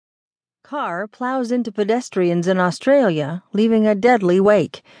car plows into pedestrians in Australia, leaving a deadly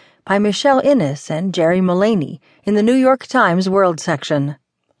wake, by Michelle Innis and Gerry Mullany in the New York Times World section.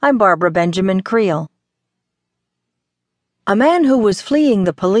 I'm Barbara Benjamin Creel. A man who was fleeing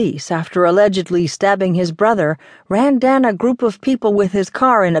the police after allegedly stabbing his brother ran down a group of people with his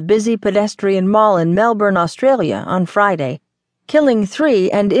car in a busy pedestrian mall in Melbourne, Australia on Friday, killing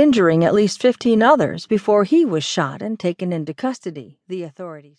 3 and injuring at least 15 others before he was shot and taken into custody, the authorities